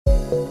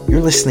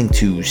You're listening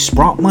to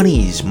Sprott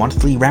Money's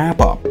Monthly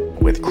Wrap-Up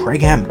with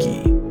Craig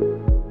Hemke.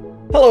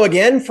 Hello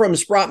again from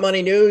Sprott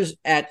Money News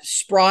at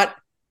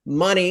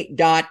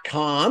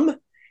sprottmoney.com.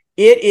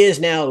 It is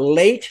now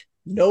late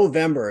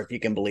November, if you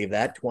can believe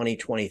that,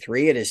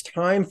 2023. It is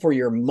time for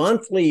your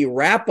monthly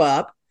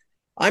wrap-up.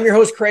 I'm your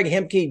host, Craig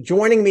Hemke.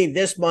 Joining me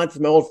this month is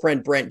my old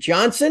friend, Brent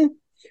Johnson.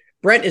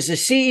 Brent is the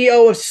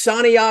CEO of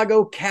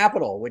Santiago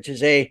Capital, which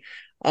is a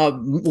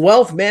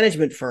wealth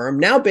management firm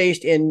now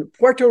based in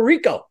Puerto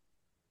Rico.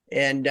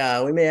 And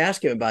we may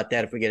ask him about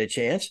that if we get a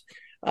chance.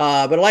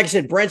 But like I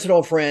said, Brent's an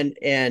old friend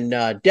and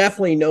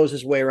definitely knows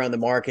his way around the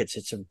markets.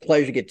 It's a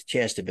pleasure to get the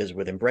chance to visit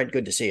with him. Brent,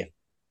 good to see you.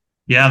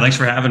 Yeah, thanks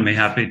for having me.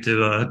 Happy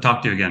to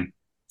talk to you again.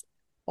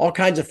 All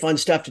kinds of fun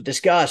stuff to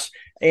discuss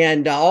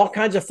and all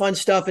kinds of fun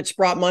stuff at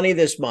Sprott Money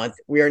this month.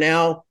 We are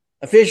now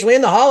officially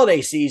in the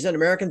holiday season.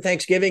 American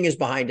Thanksgiving is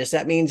behind us.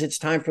 That means it's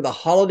time for the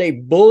holiday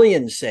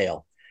bullion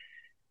sale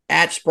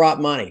at Sprott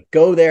Money.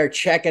 Go there,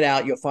 check it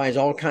out. You'll find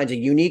all kinds of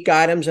unique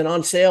items and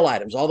on sale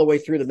items all the way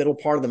through the middle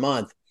part of the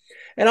month.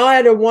 And I'll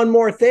add one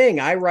more thing.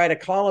 I write a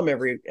column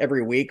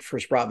every week for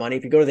Sprott Money.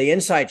 If you go to the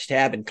Insights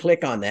tab and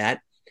click on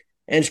that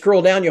and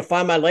scroll down, you'll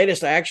find my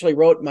latest. I actually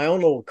wrote my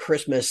own little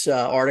Christmas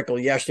article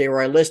yesterday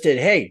where I listed,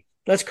 hey,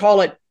 let's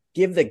call it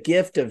Give the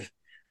Gift of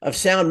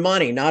Sound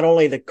Money, not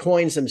only the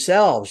coins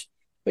themselves,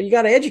 but you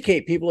got to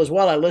educate people as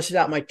well. I listed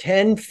out my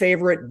 10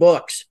 favorite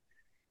books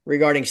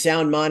regarding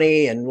sound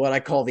money and what I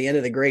call the end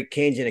of the great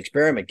Keynesian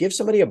experiment. Give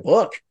somebody a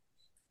book.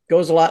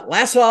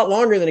 Lasts a lot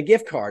longer than a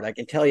gift card. I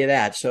can tell you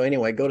that. So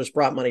anyway, go to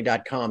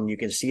sprottmoney.com. You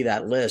can see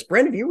that list.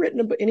 Brent, have you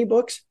written any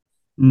books?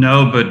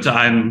 No, but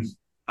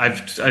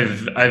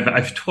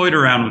I've toyed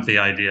around with the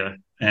idea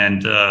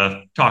and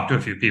talked to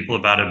a few people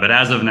about it. But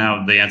as of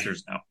now, the answer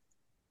is no.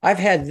 I've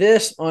had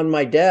this on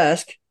my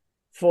desk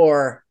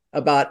for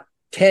about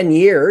 10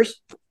 years.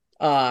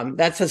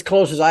 That's as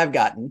close as I've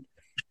gotten.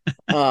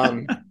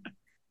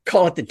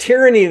 Call it the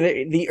tyranny of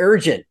the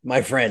urgent,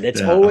 my friend.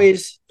 It's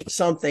always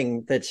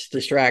something that's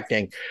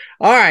distracting.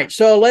 All right,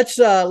 so let's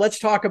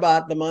talk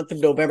about the month of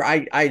November.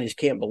 I just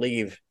can't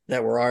believe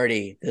that we're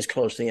already this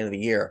close to the end of the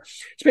year.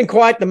 It's been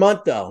quite the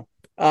month, though.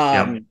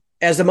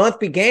 As the month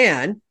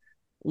began,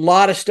 a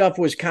lot of stuff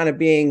was kind of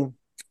being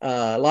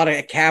a lot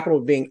of capital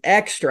being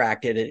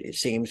extracted. It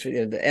seems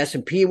the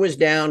S&P was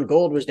down,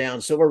 gold was down,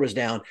 silver was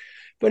down,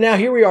 but now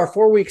here we are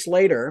 4 weeks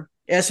later.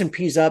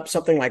 S&P's up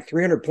something like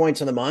 300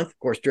 points in the month, of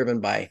course, driven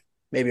by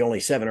maybe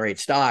only 7 or 8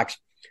 stocks.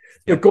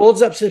 The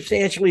gold's up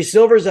substantially.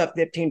 Silver's up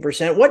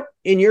 15%. What,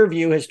 in your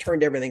view, has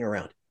turned everything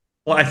around?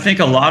 Well, I think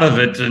a lot of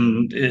it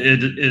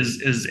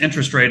is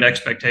interest rate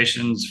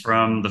expectations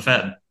from the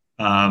Fed.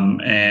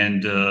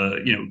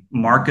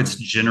 Markets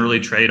generally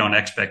trade on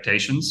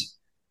expectations.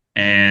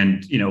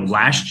 And,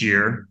 last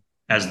year,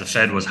 as the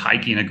Fed was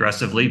hiking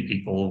aggressively,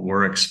 people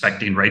were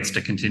expecting rates to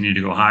continue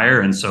to go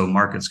higher. And so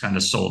markets kind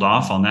of sold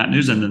off on that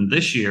news. And then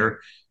this year,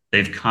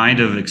 they've kind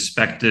of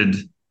expected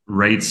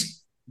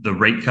the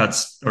rate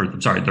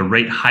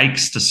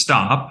hikes to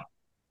stop.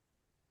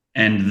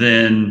 And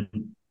then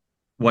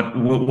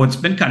what's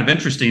been kind of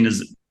interesting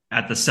is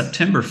at the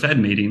September Fed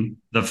meeting,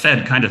 the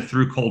Fed kind of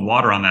threw cold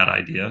water on that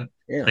idea.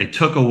 Yeah. They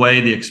took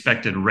away the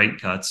expected rate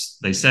cuts.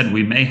 They said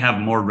we may have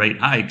more rate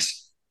hikes.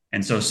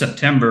 And so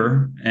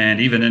September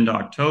and even into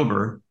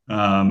October,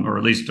 or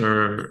at least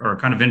or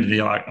kind of into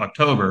the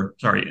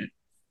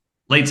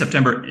late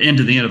September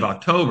into the end of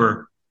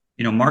October,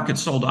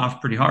 markets sold off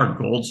pretty hard.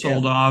 Gold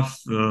sold off,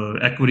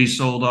 equities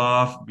sold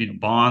off,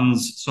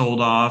 bonds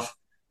sold off.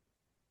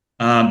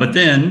 But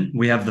then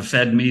we have the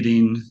Fed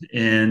meeting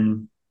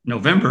in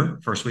November,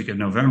 first week of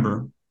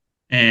November,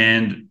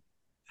 and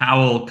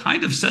Powell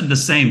kind of said the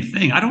same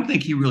thing. I don't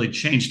think he really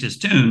changed his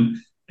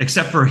tune,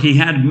 except for he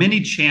had many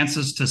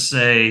chances to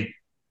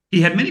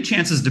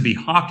be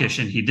hawkish,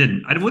 and he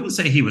didn't. I wouldn't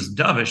say he was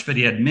dovish, but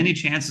he had many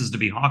chances to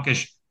be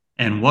hawkish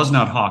and was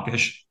not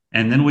hawkish.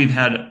 And then we've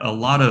had a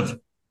lot of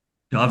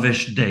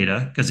dovish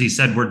data because he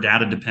said we're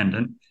data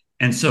dependent.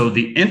 And so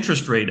the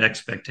interest rate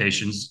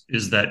expectations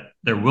is that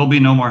there will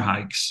be no more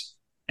hikes,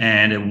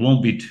 and it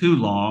won't be too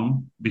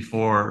long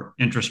before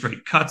interest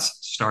rate cuts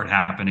start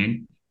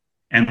happening.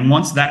 And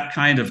once that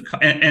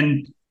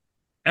and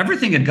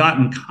everything had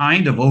gotten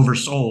kind of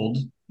oversold.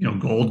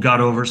 Gold got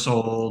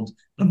oversold,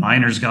 the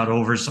miners got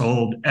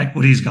oversold,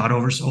 equities got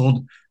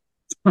oversold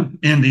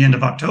in the end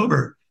of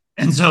October.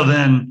 And so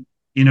then,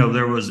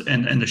 there was,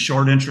 and the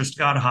short interest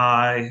got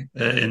high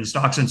in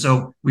stocks. And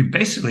so we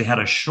basically had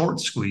a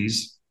short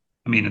squeeze.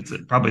 I mean, it's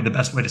probably the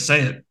best way to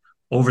say it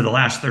over the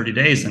last 30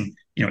 days. And,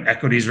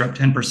 equities are up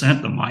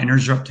 10%, the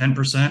miners are up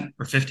 10%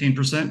 or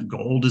 15%,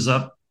 gold is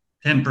up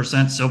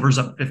 10%, silver's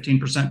up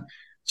 15%.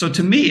 So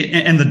to me,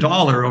 and the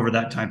dollar over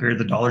that time period,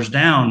 the dollar's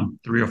down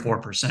 3 or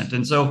 4%.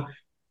 And so,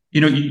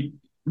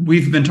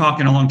 we've been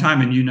talking a long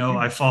time, and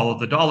I follow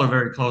the dollar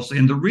very closely.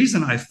 And the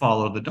reason I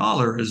follow the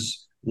dollar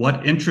is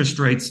what interest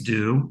rates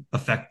do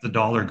affect the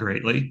dollar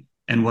greatly.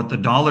 And what the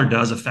dollar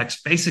does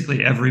affects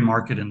basically every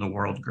market in the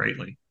world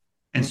greatly.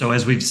 And so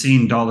as we've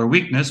seen dollar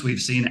weakness,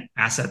 we've seen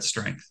asset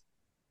strength.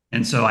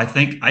 And so I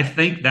think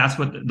that's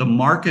what the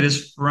market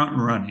is front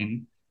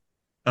running.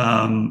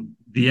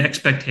 The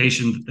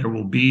expectation that there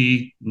will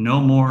be no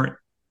more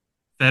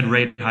Fed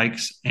rate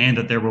hikes and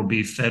that there will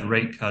be Fed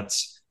rate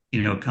cuts,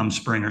 come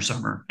spring or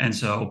summer. And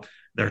so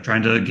they're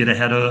trying to get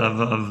ahead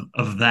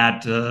of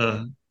that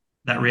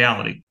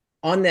reality.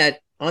 On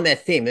that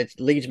theme, that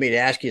leads me to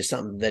ask you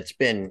something that's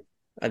been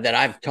that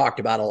I've talked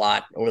about a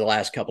lot over the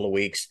last couple of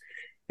weeks,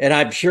 and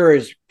I'm sure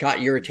has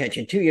got your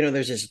attention too.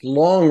 There's this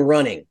long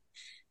running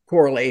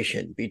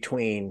correlation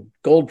between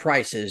gold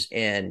prices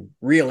and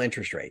real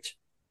interest rates.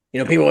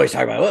 People always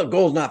talk about, well,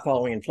 gold's not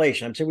following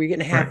inflation. I'm saying we're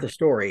getting half the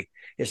story.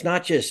 It's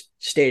not just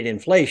stated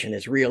inflation,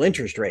 it's real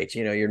interest rates,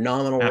 your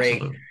nominal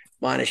Absolutely. rate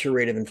minus your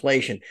rate of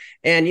inflation.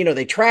 And,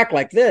 they track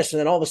like this. And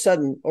then all of a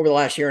sudden, over the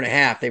last year and a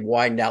half, they've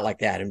widened out like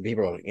that. And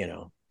people are,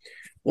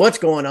 what's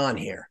going on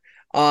here?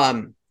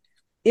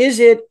 Is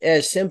it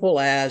as simple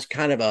as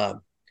kind of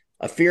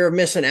a fear of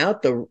missing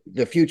out,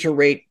 the future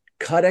rate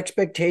cut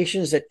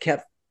expectations that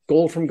kept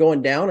gold from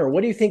going down? Or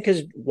what do you think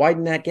has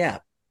widened that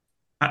gap?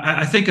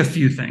 I think a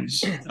few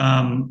things.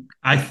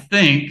 I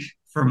think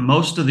for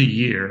most of the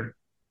year,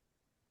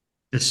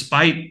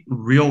 despite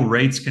real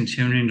rates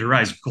continuing to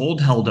rise, gold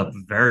held up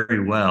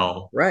very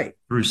well Right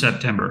through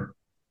September.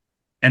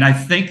 And I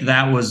think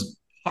that was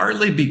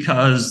partly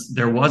because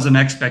there was an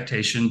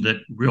expectation that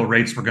real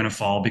rates were going to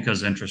fall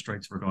because interest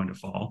rates were going to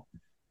fall.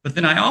 But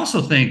then I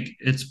also think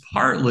it's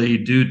partly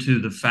due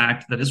to the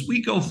fact that as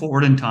we go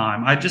forward in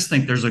time, I just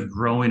think there's a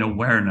growing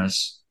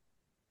awareness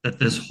that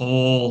this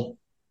whole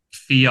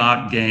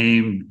fiat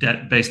game,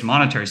 debt-based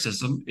monetary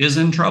system is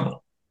in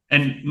trouble.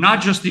 And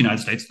not just the United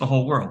States, the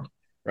whole world.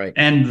 Right.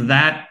 And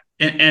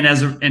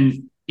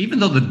even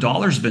though the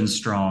dollar's been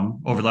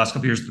strong over the last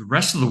couple of years, the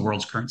rest of the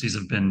world's currencies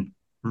have been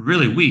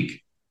really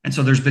weak. And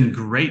so there's been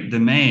great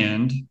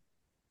demand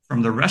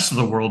from the rest of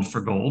the world for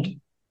gold,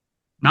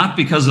 not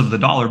because of the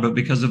dollar, but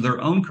because of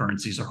their own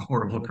currencies are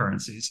horrible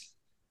currencies.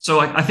 So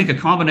I think a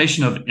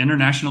combination of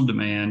international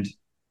demand,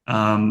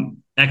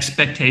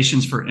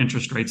 expectations for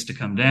interest rates to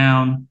come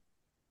down,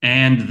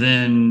 and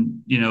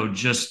then,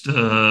 just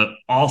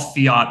all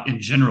fiat in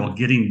general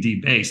getting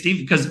debased.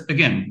 Even because,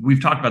 again, we've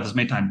talked about this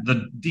many times,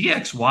 the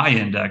DXY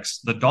index,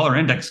 the dollar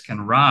index, can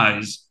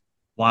rise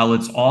while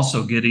it's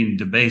also getting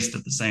debased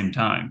at the same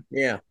time.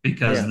 Yeah.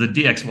 Because the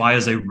DXY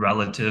is a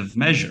relative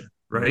measure,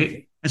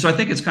 right? And so I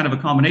think it's kind of a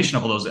combination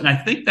of all those. And I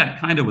think that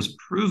kind of was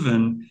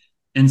proven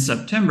in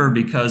September,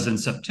 because in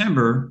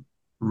September,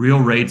 real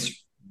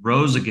rates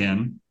rose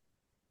again,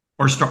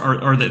 or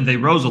they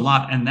rose a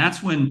lot. And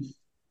that's when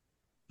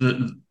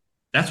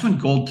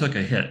gold took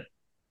a hit,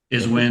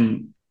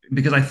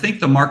 because I think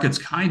the markets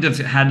kind of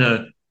had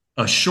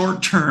a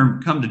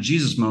short-term come to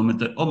Jesus moment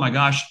that, oh my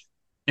gosh,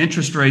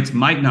 interest rates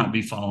might not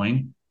be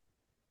falling.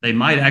 They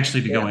might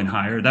actually be going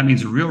higher. That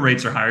means real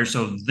rates are higher.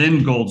 So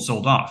then gold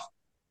sold off.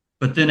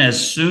 But then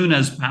as soon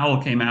as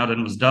Powell came out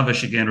and was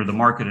dovish again, or the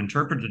market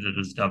interpreted it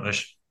as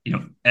dovish,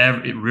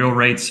 real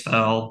rates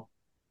fell,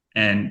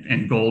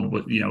 and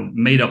gold,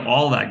 made up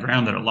all that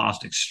ground that it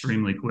lost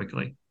extremely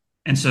quickly.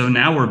 And so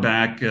now we're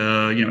back,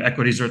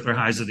 equities are at their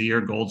highs of the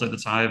year. Gold's at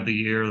its high of the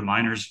year. The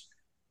miners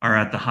are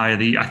at the high of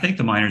the year. I think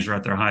the miners are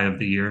at their high of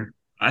the year.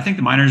 I think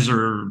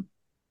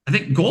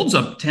gold's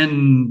up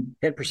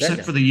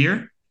 10% for the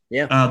year.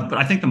 Yeah. But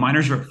I think the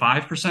miners are at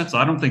 5%. So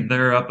I don't think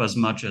they're up as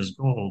much as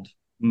gold.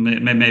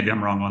 Maybe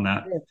I'm wrong on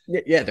that.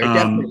 Yeah, they're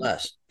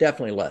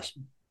definitely less.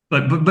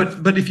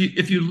 But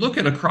if you look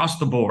at across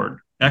the board,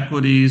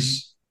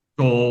 equities,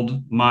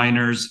 gold,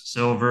 miners,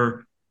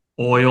 silver,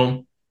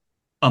 oil,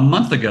 a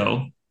month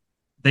ago,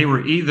 they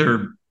were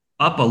either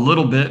up a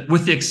little bit,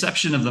 with the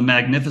exception of the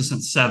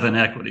Magnificent Seven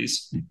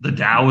equities. The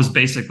Dow was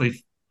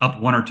basically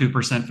up 1 or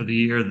 2% for the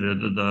year.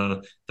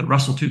 The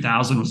Russell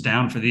 2000 was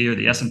down for the year.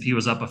 The S&P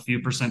was up a few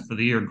percent for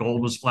the year.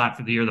 Gold was flat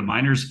for the year. The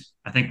miners,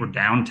 I think, were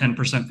down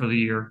 10% for the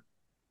year.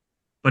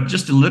 But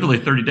just in literally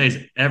 30 days,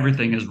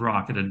 everything has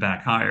rocketed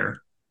back higher.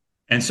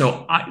 And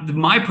so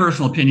my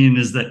personal opinion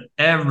is that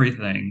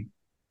everything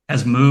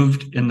has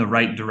moved in the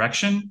right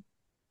direction.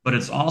 But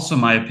it's also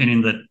my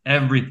opinion that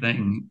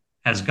everything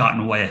has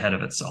gotten way ahead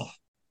of itself.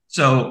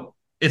 So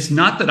it's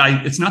not that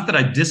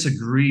I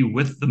disagree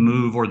with the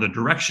move or the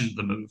direction of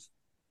the move,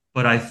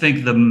 but I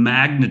think the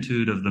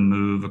magnitude of the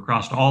move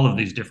across all of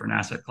these different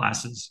asset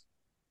classes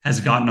has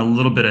gotten a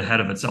little bit ahead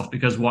of itself.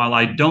 Because while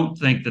I don't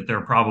think that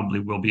there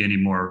probably will be any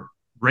more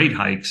rate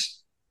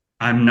hikes,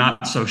 I'm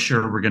not so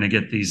sure we're going to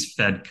get these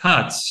Fed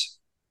cuts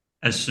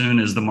as soon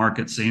as the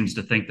market seems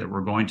to think that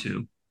we're going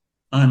to,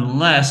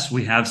 unless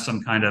we have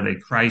some kind of a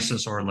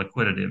crisis or a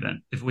liquidity event.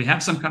 If we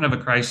have some kind of a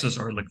crisis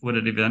or a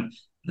liquidity event,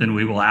 then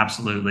we will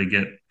absolutely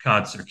get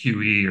cuts or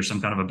QE or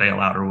some kind of a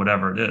bailout or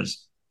whatever it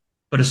is.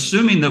 But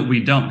assuming that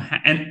we don't,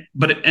 and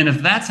if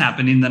that's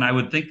happening, then I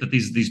would think that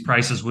these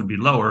prices would be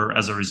lower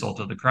as a result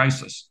of the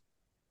crisis.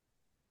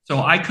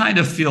 So I kind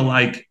of feel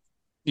like,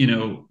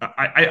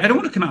 I don't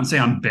want to come out and say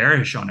I'm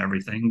bearish on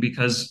everything,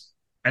 because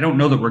I don't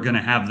know that we're going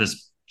to have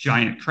this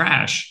giant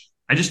crash.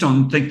 I just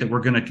don't think that we're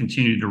going to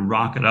continue to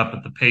rocket up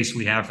at the pace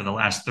we have for the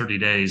last 30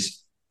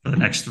 days for the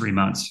next 3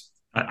 months.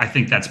 I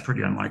think that's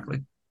pretty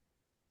unlikely.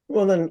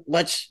 Well, then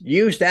let's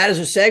use that as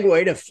a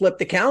segue to flip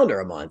the calendar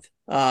a month.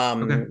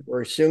 Okay.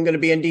 We're soon going to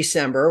be in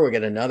December. We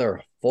get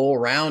another full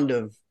round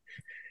of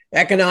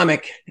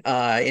economic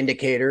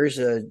indicators.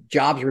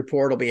 Jobs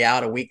report will be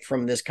out a week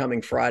from this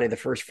coming Friday, the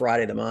first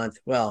Friday of the month.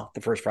 Well,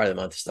 the first Friday of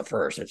the month is the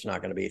first. It's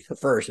not going to be the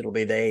first. It'll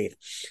be the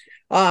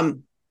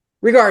 8th.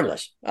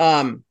 Regardless,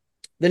 the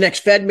next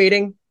Fed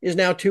meeting is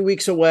now 2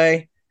 weeks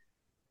away.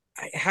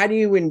 How do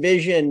you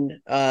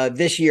envision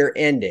this year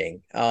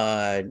ending?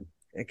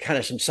 Kind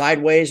of some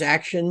sideways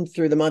action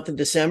through the month of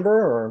December,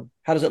 or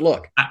how does it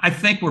look? I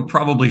think we're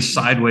probably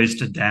sideways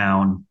to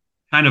down,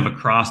 kind of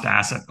across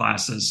asset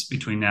classes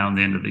between now and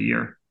the end of the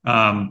year.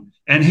 And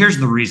here's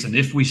the reason.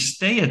 If we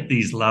stay at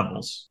these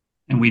levels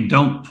and we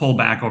don't pull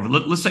back over,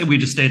 let's say we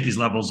just stay at these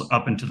levels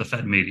up into the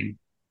Fed meeting,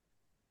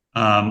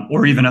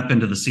 or even up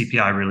into the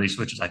CPI release,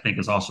 which I think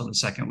is also the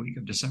second week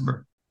of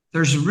December.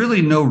 There's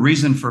really no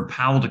reason for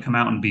Powell to come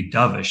out and be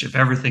dovish if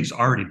everything's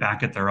already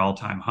back at their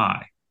all-time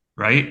high,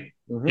 right?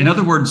 Mm-hmm. In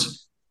other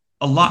words,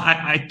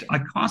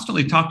 I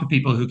constantly talk to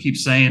people who keep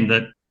saying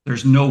that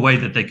there's no way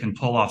that they can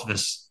pull off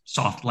this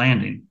soft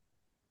landing,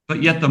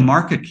 but yet the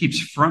market keeps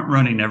front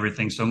running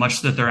everything so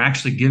much that they're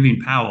actually giving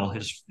Powell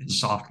his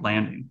soft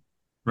landing,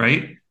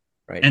 right?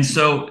 Right. And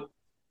so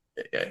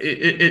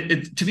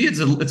to me, it's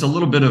a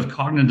little bit of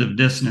cognitive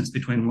dissonance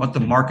between what the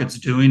market's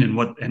doing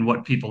and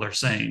what people are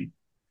saying.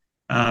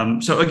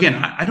 So again,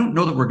 I don't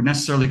know that we're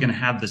necessarily going to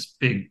have this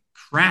big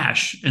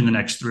crash in the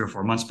next 3 or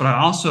 4 months, but I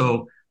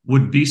also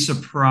would be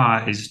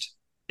surprised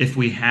if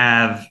we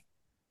have,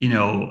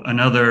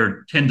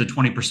 another 10 to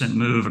 20%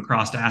 move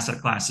across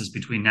asset classes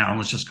between now and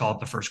let's just call it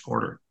the first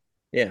quarter.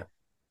 Yeah.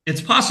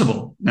 It's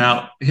possible.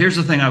 Now, here's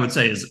the thing I would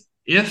say is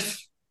if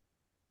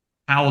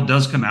Powell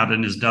does come out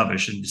and is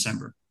dovish in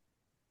December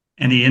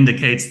and he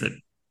indicates that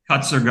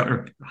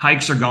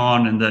hikes are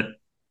gone and that,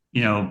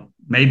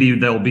 maybe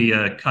there'll be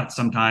a cut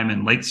sometime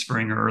in late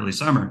spring or early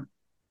summer,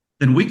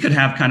 then we could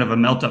have kind of a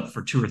melt up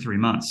for 2 or 3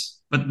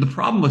 months. But the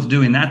problem with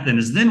doing that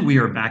then we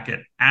are back at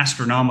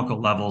astronomical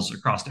levels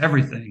across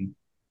everything.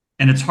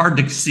 And it's hard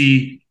to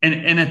see.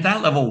 And at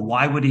that level,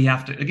 why would he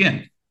have to?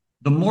 Again,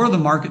 the more the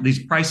market,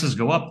 these prices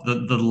go up,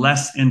 the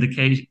less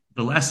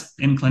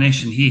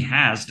inclination he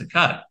has to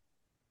cut.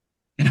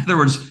 In other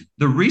words,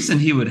 the reason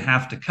he would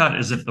have to cut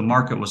is if the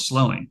market was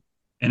slowing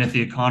and if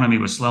the economy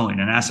was slowing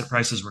and asset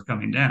prices were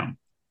coming down.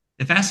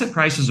 If asset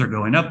prices are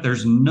going up,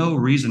 there's no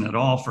reason at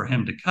all for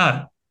him to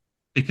cut,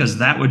 because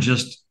that would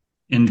just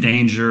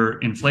endanger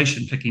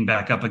inflation picking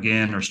back up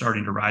again or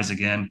starting to rise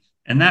again.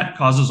 And that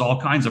causes all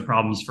kinds of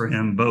problems for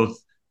him, both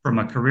from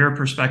a career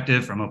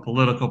perspective, from a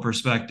political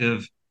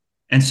perspective.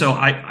 And so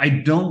I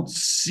don't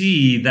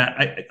see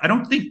that. I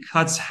don't think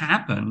cuts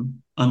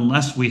happen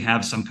unless we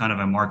have some kind of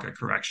a market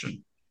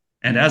correction.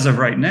 And as of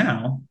right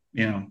now,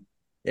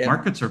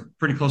 markets are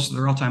pretty close to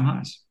their all-time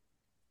highs.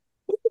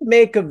 What do you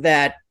make of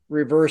that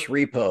reverse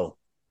repo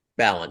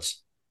balance?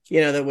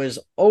 That was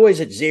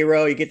always at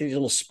zero. You get these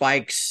little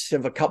spikes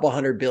of a couple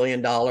 $100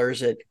 billion.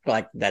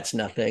 That's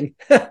nothing.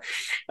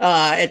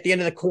 At the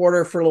end of the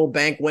quarter for a little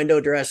bank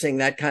window dressing,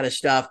 that kind of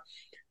stuff.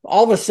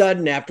 All of a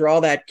sudden, after all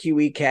that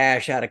QE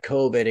cash out of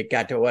COVID, it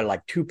got to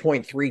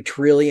 $2.3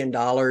 trillion.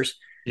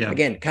 Yeah.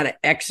 Again, kind of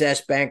excess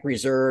bank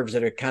reserves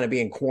that are kind of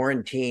being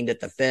quarantined at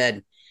the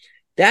Fed.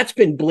 That's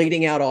been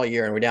bleeding out all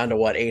year, and we're down to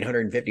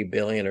 $850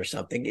 billion or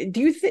something.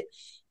 Do you think,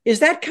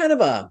 is that kind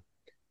of a,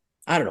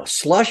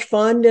 slush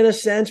fund in a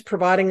sense,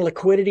 providing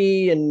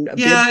liquidity and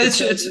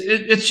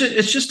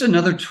it's just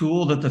another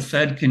tool that the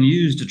Fed can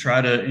use to try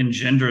to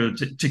engender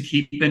to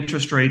keep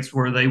interest rates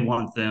where they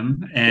want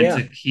them and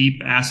to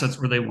keep assets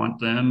where they want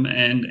them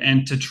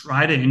and to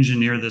try to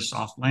engineer this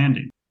soft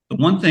landing. The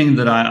one thing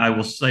that I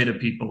will say to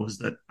people is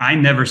that I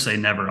never say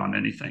never on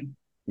anything.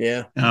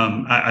 Yeah.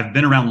 I've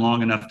been around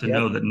long enough to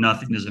know that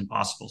nothing is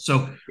impossible.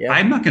 So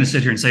I'm not going to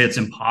sit here and say it's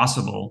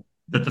impossible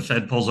that the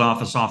Fed pulls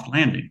off a soft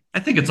landing.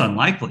 I think it's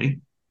unlikely,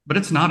 but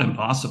it's not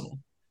impossible.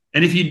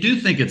 And if you do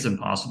think it's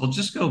impossible,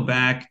 just go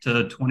back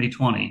to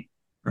 2020,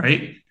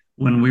 right?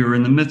 When we were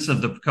in the midst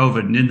of the COVID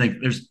and didn't think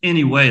there's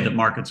any way that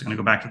markets are going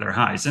to go back to their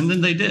highs. And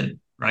then they did,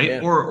 right? Yeah.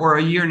 Or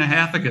a year and a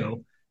half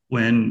ago,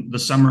 when the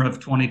summer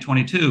of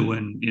 2022,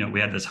 when we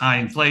had this high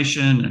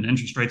inflation and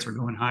interest rates were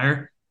going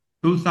higher.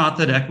 Who thought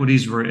that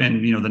equities were,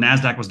 and the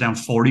NASDAQ was down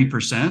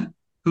 40%?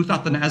 Who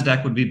thought the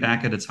NASDAQ would be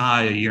back at its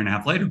high a year and a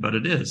half later? But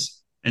it is.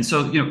 And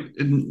so,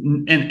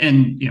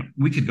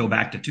 we could go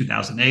back to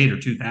 2008 or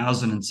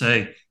 2000 and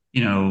say,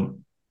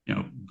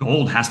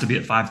 gold has to be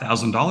at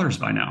 $5,000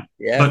 by now.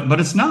 Yeah. But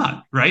it's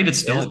not, right? It's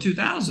still at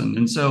 2000.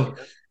 And so,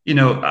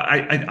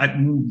 I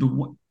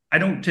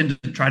don't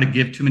tend to try to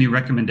give too many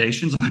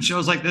recommendations on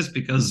shows like this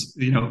because,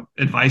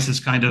 advice is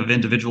kind of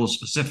individual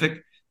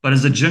specific. But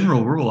as a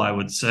general rule, I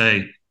would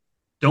say,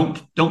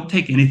 don't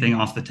take anything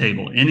off the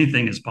table.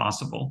 Anything is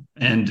possible.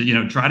 And,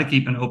 try to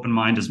keep an open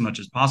mind as much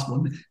as possible.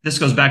 And this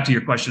goes back to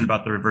your question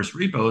about the reverse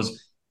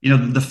repos.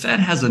 The Fed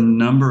has a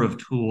number of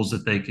tools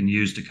that they can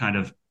use to kind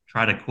of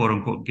try to, quote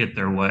unquote, get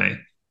their way.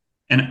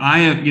 And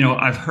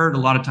I've heard a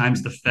lot of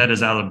times the Fed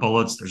is out of the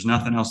bullets. There's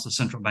nothing else the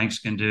central banks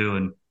can do.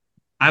 And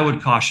I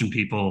would caution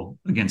people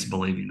against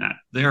believing that.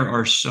 There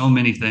are so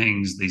many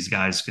things these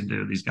guys can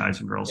do, these guys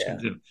and girls can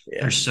do.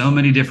 There's so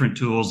many different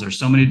tools. There's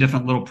so many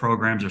different little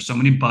programs. There's so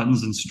many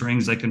buttons and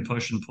strings they can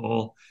push and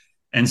pull.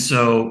 And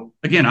so,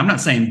 again, I'm not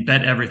saying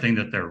bet everything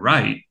that they're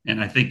right.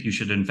 And I think you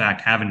should, in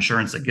fact, have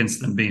insurance against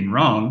them being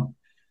wrong.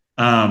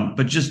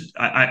 But just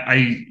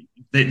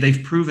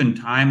they've proven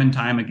time and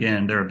time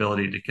again their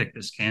ability to kick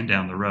this can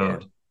down the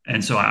road. Yeah.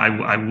 And so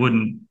I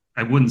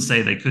wouldn't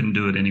say they couldn't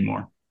do it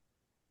anymore.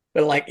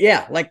 But like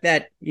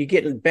that,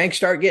 banks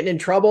start getting in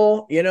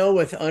trouble,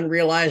 with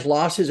unrealized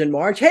losses in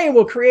March. Hey,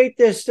 we'll create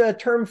this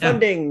term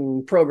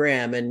funding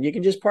program and you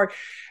can just park.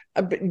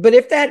 But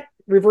if that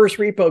reverse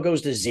repo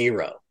goes to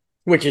zero,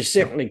 which is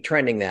certainly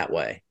trending that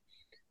way,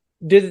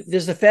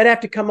 does the Fed have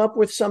to come up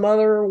with some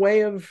other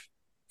way of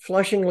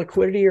flushing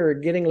liquidity or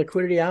getting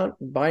liquidity out?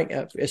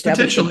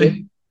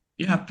 Potentially.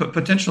 Yeah,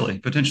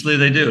 potentially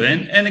they do.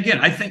 And again,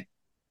 I think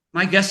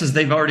my guess is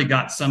they've already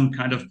got some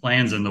kind of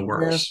plans in the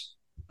works.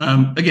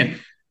 Again,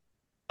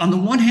 on the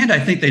one hand, I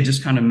think they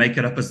just kind of make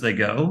it up as they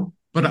go,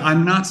 but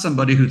I'm not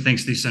somebody who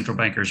thinks these central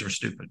bankers are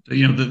stupid.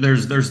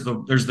 There's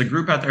the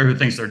group out there who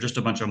thinks they're just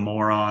a bunch of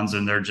morons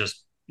and they're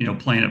just,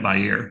 playing it by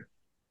ear.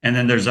 And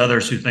then there's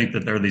others who think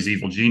that they're these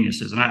evil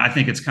geniuses. And I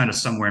think it's kind of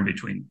somewhere in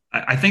between.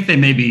 I think they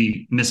may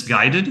be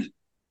misguided.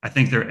 I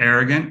think they're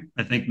arrogant.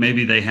 I think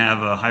maybe they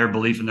have a higher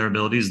belief in their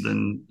abilities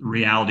than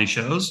reality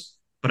shows,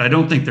 but I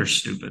don't think they're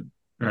stupid.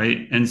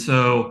 Right. And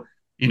so,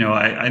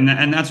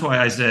 and that's why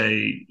I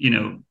say,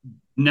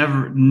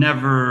 never,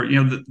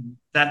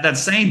 that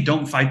saying,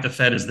 don't fight the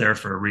Fed is there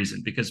for a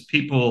reason, because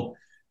people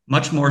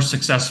much more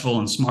successful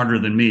and smarter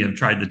than me have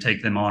tried to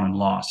take them on and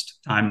lost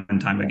time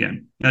and time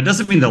again. Now, it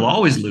doesn't mean they'll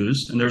always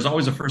lose, and there's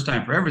always a first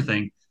time for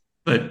everything,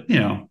 but,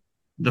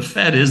 the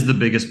Fed is the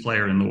biggest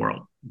player in the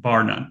world,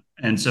 bar none.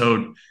 And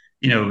so,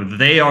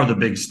 they are the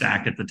big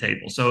stack at the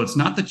table. So it's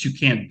not that you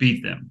can't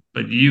beat them,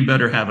 but you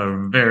better have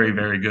a very,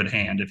 very good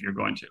hand if you're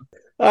going to.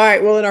 All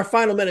right. Well, in our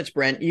final minutes,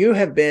 Brent, you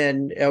have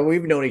been,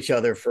 we've known each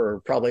other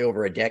for probably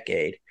over a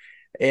decade,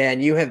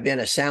 and you have been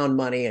a sound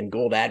money and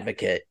gold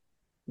advocate,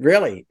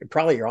 really,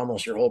 probably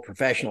almost your whole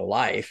professional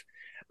life.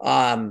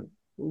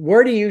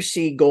 Where do you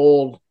see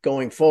gold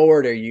going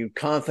forward? Are you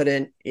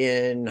confident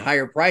in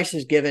higher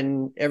prices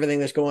given everything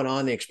that's going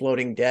on, the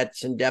exploding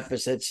debts and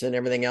deficits and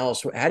everything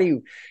else? How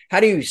do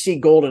you see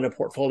gold in a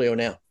portfolio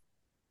now?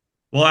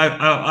 Well,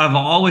 I've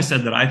always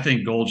said that I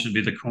think gold should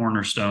be the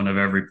cornerstone of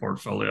every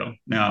portfolio.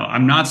 Now,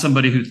 I'm not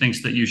somebody who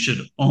thinks that you should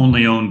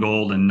only own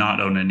gold and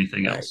not own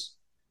anything else.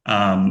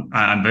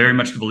 I'm very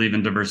much believe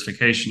in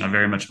diversification. I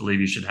very much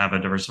believe you should have a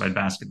diversified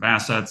basket of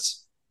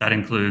assets. That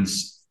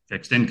includes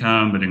fixed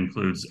income, it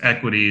includes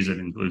equities, it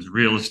includes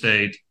real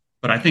estate.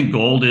 But I think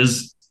gold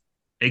is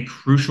a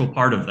crucial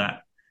part of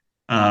that.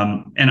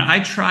 And I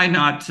try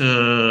not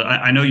to,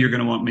 I know you're going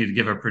to want me to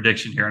give a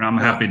prediction here, and I'm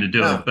happy to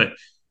do it,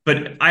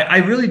 but I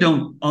really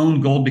don't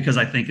own gold because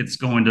I think it's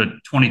going to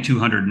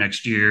 2,200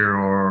 next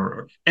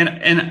year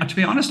and to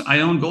be honest, I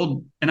own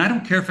gold and I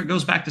don't care if it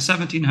goes back to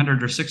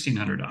 1,700 or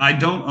 1,600. I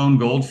don't own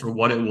gold for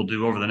what it will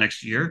do over the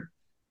next year.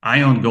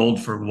 I own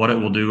gold for what it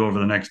will do over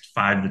the next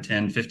 5 to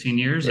 10, 15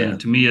 years. Yeah. And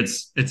to me,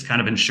 it's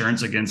kind of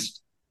insurance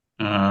against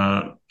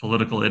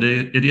political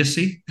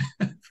idiocy,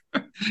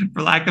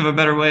 for lack of a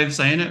better way of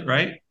saying it.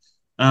 Right.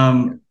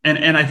 And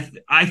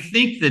I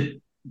think that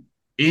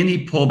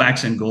any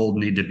pullbacks in gold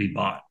need to be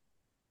bought.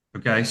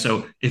 Okay.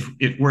 So if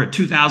we're at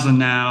 2000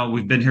 now,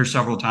 we've been here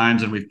several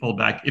times and we've pulled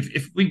back.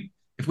 If we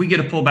get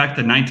a pullback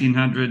to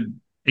 1900,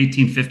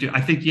 1850, I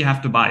think you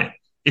have to buy it.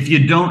 If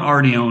you don't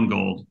already own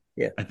gold,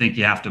 I think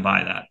you have to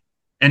buy that.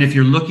 And if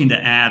you're looking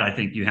to add, I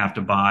think you have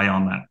to buy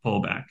on that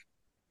pullback.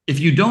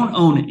 If you don't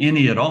own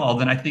any at all,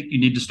 then I think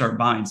you need to start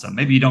buying some.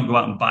 Maybe you don't go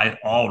out and buy it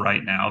all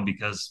right now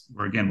because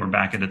we're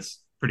back at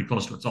it's pretty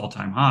close to its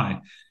all-time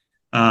high.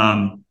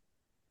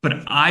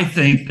 But I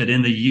think that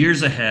in the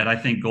years ahead, I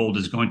think gold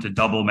is going to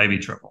double, maybe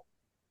triple.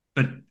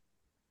 But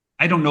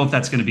I don't know if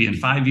that's going to be in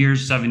 5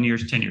 years, 7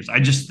 years, 10 years.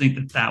 I just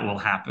think that will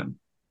happen.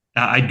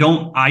 I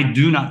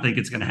do not think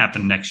it's going to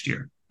happen next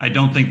year. I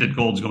don't think that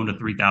gold's going to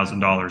 $3,000 in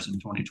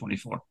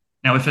 2024.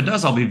 Now, if it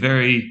does, I'll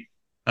be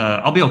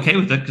I'll be okay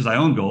with it because I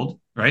own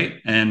gold, right?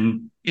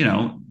 And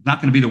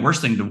not going to be the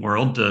worst thing in the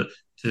world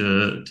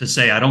to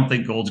say I don't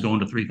think gold's going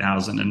to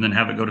 3,000 and then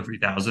have it go to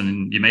 3,000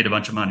 and you made a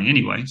bunch of money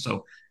anyway.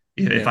 So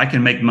if I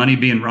can make money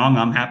being wrong,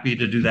 I'm happy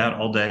to do that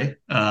all day.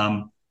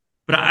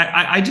 But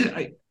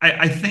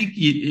I think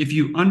if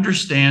you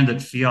understand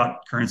that fiat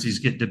currencies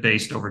get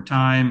debased over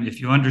time, if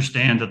you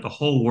understand that the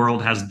whole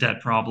world has debt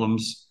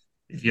problems,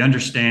 if you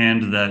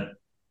understand that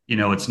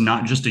it's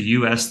not just a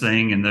U.S.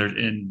 thing, and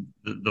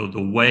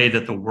the way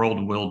that the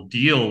world will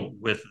deal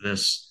with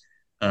this,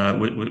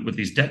 with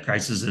these debt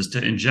crises, is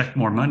to inject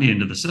more money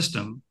into the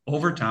system.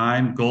 Over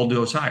time, gold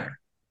goes higher.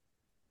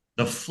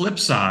 The flip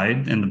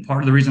side, and the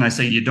part of the reason I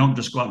say you don't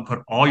just go out and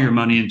put all your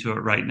money into it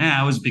right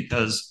now, is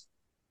because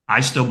I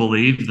still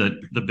believe that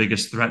the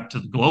biggest threat to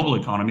the global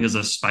economy is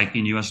a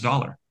spiking U.S.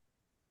 dollar.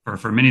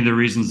 for many of the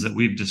reasons that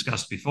we've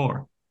discussed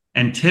before.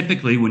 And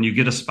typically, when you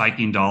get a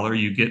spiking dollar,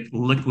 you get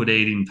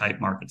liquidating type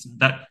markets.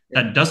 That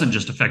doesn't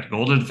just affect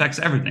gold; it affects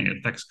everything. It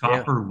affects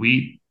copper,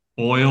 wheat,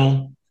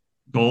 oil,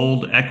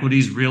 gold,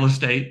 equities, real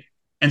estate.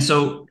 And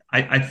so,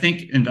 I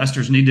think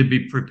investors need to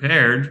be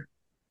prepared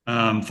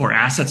for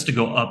assets to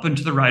go up and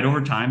to the right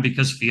over time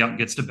because fiat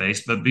gets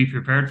debased, but be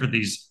prepared for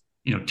these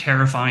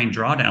terrifying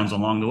drawdowns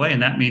along the way.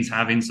 And that means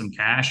having some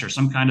cash or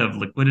some kind of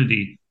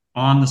liquidity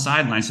on the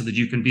sideline so that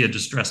you can be a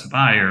distressed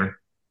buyer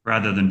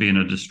rather than being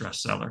a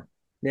distressed seller.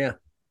 Yeah.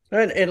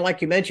 And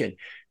like you mentioned,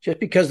 just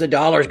because the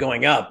dollar is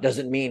going up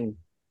doesn't mean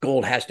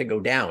gold has to go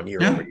down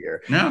year over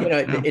year. No.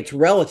 It's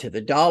relative.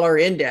 The dollar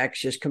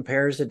index just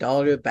compares the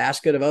dollar to a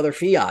basket of other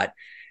fiat.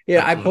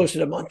 I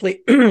posted a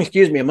monthly,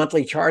 a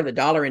monthly chart of the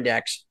dollar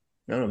index.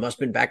 I don't know, must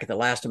have been back at the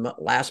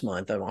last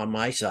month on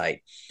my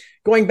site,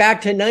 going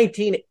back to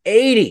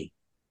 1980,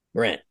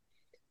 Brent.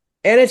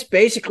 And it's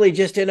basically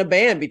just in a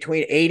band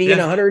between 80 and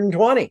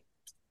 120.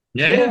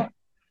 Yeah.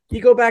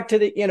 You go back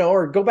to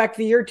or go back to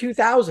the year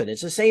 2000.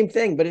 It's the same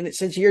thing, but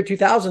since the year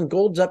 2000,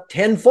 gold's up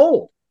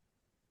tenfold.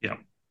 Yeah.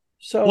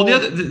 So, well,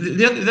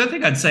 the other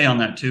thing I'd say on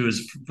that too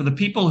is for the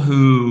people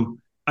who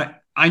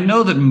I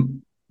know that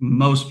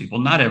most people,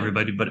 not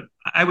everybody, but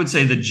I would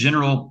say the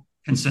general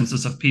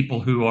consensus of people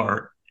who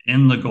are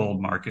in the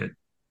gold market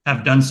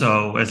have done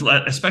so,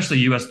 especially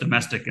U.S.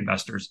 domestic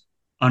investors,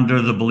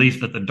 under the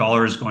belief that the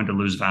dollar is going to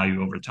lose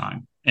value over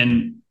time,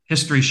 and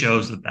history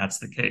shows that that's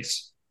the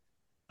case.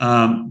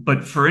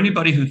 But for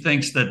anybody who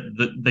thinks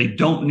that they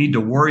don't need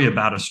to worry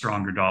about a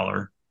stronger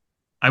dollar,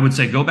 I would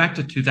say go back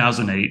to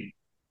 2008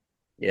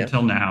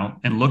 until now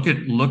and look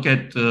at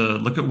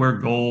where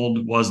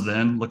gold was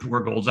then. Look at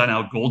where gold's at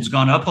now. Gold's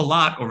gone up a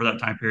lot over that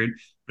time period,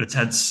 but it's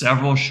had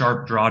several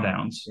sharp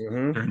drawdowns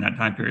during that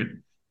time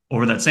period.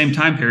 Over that same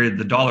time period,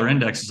 the dollar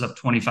index is up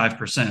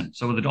 25%.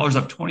 So the dollar's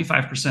up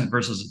 25%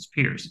 versus its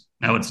peers.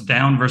 Now it's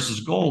down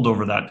versus gold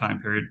over that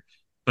time period.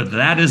 But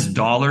that is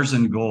dollars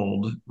and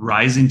gold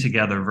rising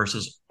together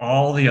versus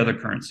all the other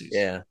currencies.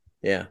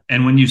 Yeah.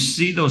 And when you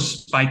see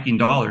those spiking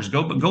dollars,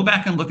 go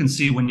back and look and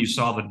see when you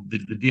saw the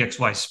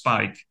DXY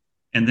spike,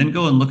 and then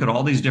go and look at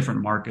all these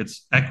different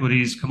markets,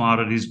 equities,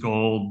 commodities,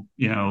 gold,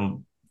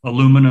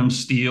 aluminum,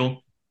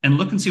 steel, and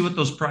look and see what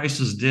those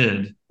prices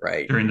did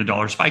during the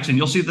dollar spikes. And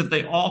you'll see that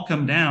they all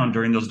come down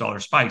during those dollar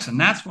spikes. And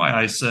that's why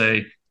I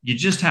say you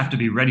just have to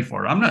be ready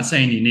for it. I'm not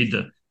saying you need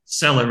to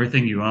sell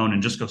everything you own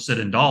and just go sit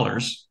in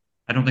dollars.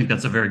 I don't think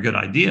that's a very good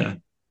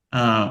idea.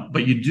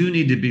 But you do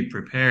need to be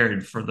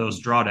prepared for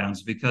those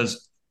drawdowns,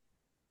 because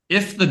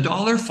if the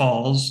dollar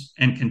falls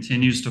and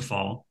continues to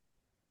fall,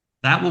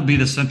 that will be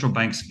the central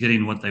banks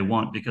getting what they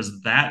want,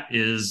 because that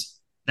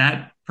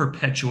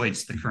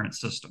perpetuates the current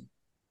system.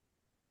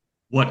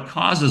 What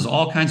causes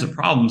all kinds of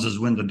problems is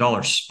when the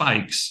dollar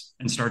spikes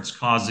and starts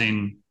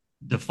causing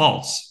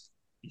defaults.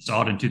 You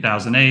saw it in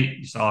 2008.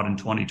 You saw it in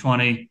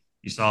 2020.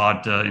 You saw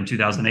it in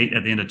 2008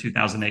 at the end of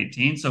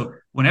 2018. So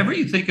whenever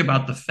you think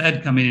about the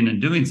Fed coming in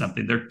and doing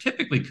something, they're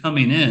typically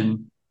coming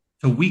in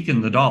to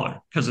weaken the dollar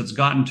because it's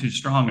gotten too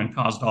strong and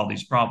caused all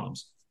these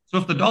problems. So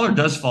if the dollar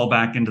does fall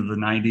back into the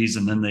 90s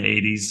and then the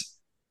 80s,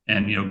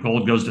 and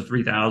gold goes to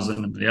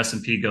 3,000 and the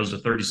S&P goes to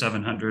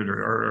 3,700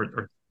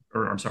 or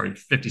I'm sorry,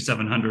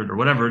 5,700 or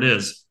whatever it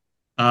is,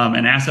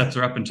 and assets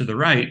are up and to the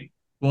right,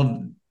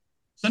 well,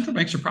 central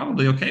banks are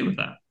probably okay with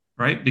that.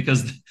 Right?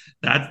 Because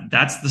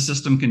that's the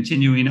system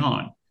continuing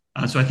on.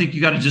 So I think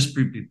you got to just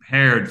be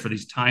prepared for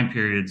these time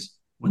periods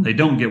when they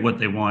don't get what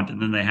they want,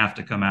 and then they have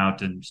to come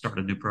out and start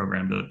a new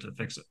program to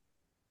fix it.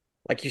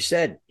 Like you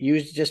said, you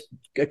just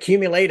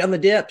accumulate on the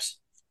dips.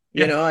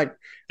 I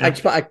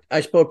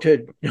spoke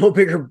to no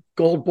bigger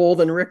gold bull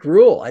than Rick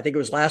Rule. I think it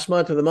was last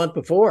month or the month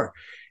before.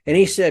 And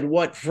he said,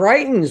 what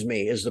frightens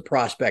me is the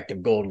prospect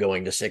of gold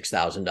going to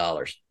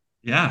 $6,000.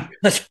 Yeah.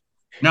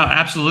 No,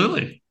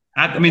 absolutely.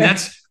 I mean,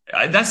 that's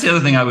the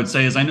other thing I would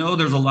say is I know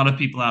there's a lot of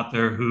people out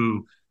there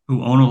who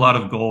own a lot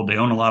of gold. They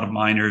own a lot of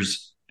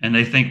miners, and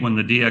they think when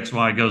the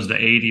DXY goes to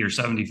 80 or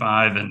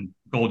 75 and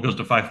gold goes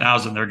to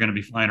 5,000, they're going to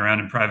be flying around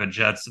in private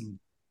jets and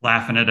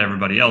laughing at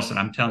everybody else. And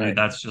I'm telling you,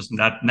 that's just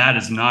that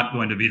is not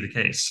going to be the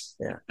case.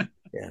 Yeah.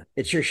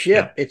 It's your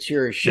ship. Yeah. It's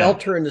your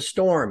shelter in the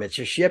storm. It's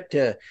your ship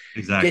to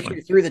get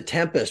you through the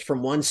tempest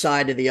from one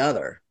side to the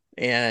other.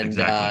 And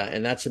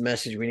and that's a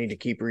message we need to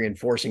keep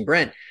reinforcing.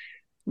 Brent,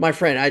 my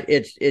friend,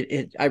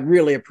 I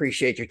really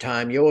appreciate your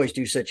time. You always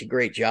do such a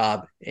great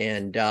job.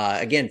 And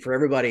again, for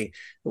everybody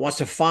who wants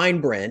to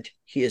find Brent,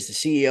 he is the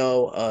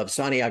CEO of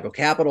Santiago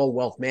Capital,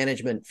 wealth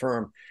management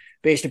firm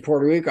based in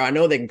Puerto Rico. I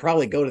know they can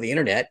probably go to the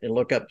internet and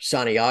look up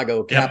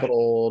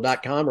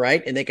SantiagoCapital.com,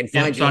 right? And they can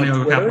find you on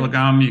Twitter.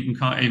 SantiagoCapital.com. You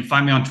can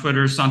find me on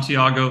Twitter.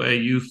 Santiago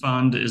AU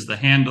Fund is the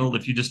handle.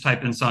 If you just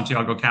type in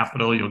Santiago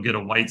Capital, you'll get a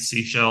white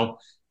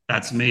seashell.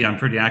 That's me. I'm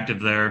pretty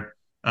active there.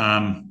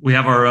 We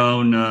have our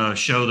own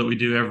show that we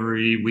do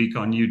every week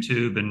on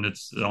YouTube, and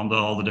it's on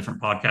all the different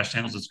podcast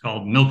channels. It's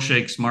called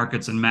Milkshakes,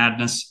 Markets, and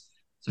Madness.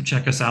 So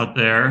check us out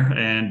there.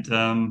 And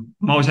I'm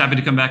always happy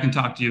to come back and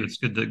talk to you. It's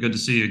good to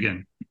see you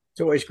again.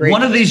 always great.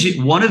 One of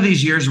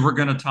these years we're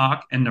going to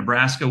talk, and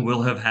Nebraska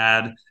will have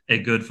had a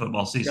good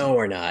football season. No,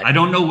 we're not. I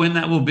don't know when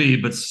that will be,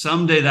 but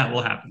someday that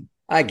will happen.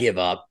 I give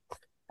up.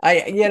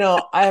 I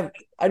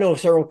know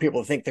several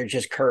people think they're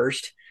just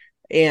cursed,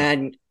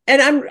 and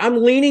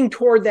I'm leaning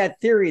toward that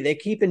theory. They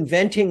keep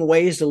inventing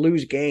ways to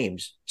lose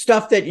games,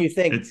 stuff that you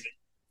think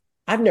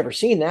I've never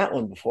seen that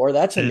one before.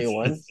 That's a new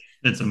one.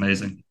 It's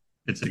amazing.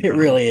 It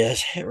really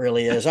is. It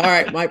really is. All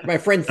right, my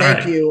friend,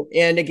 thank you.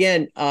 And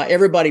again,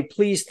 everybody,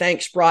 please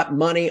thank Sprott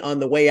Money on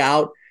the way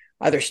out.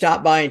 Either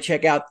stop by and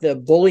check out the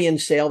bullion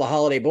sale, the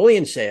holiday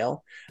bullion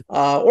sale,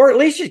 or at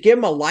least just give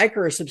them a like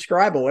or a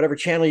subscribe on whatever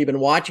channel you've been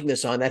watching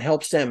this on. That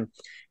helps them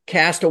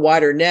cast a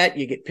wider net.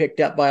 You get picked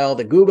up by all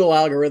the Google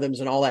algorithms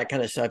and all that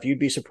kind of stuff. You'd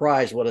be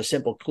surprised what a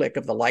simple click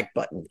of the like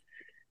button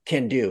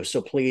can do.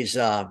 So please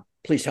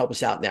help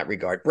us out in that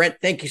regard. Brent,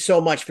 thank you so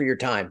much for your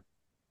time.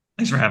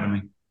 Thanks for having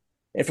me.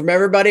 And from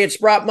everybody at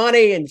Sprott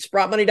Money and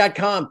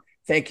SprottMoney.com,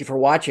 thank you for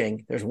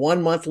watching. There's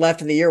 1 month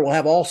left in the year. We'll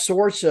have all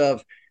sorts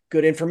of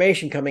good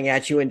information coming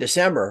at you in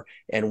December,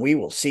 and we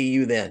will see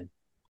you then.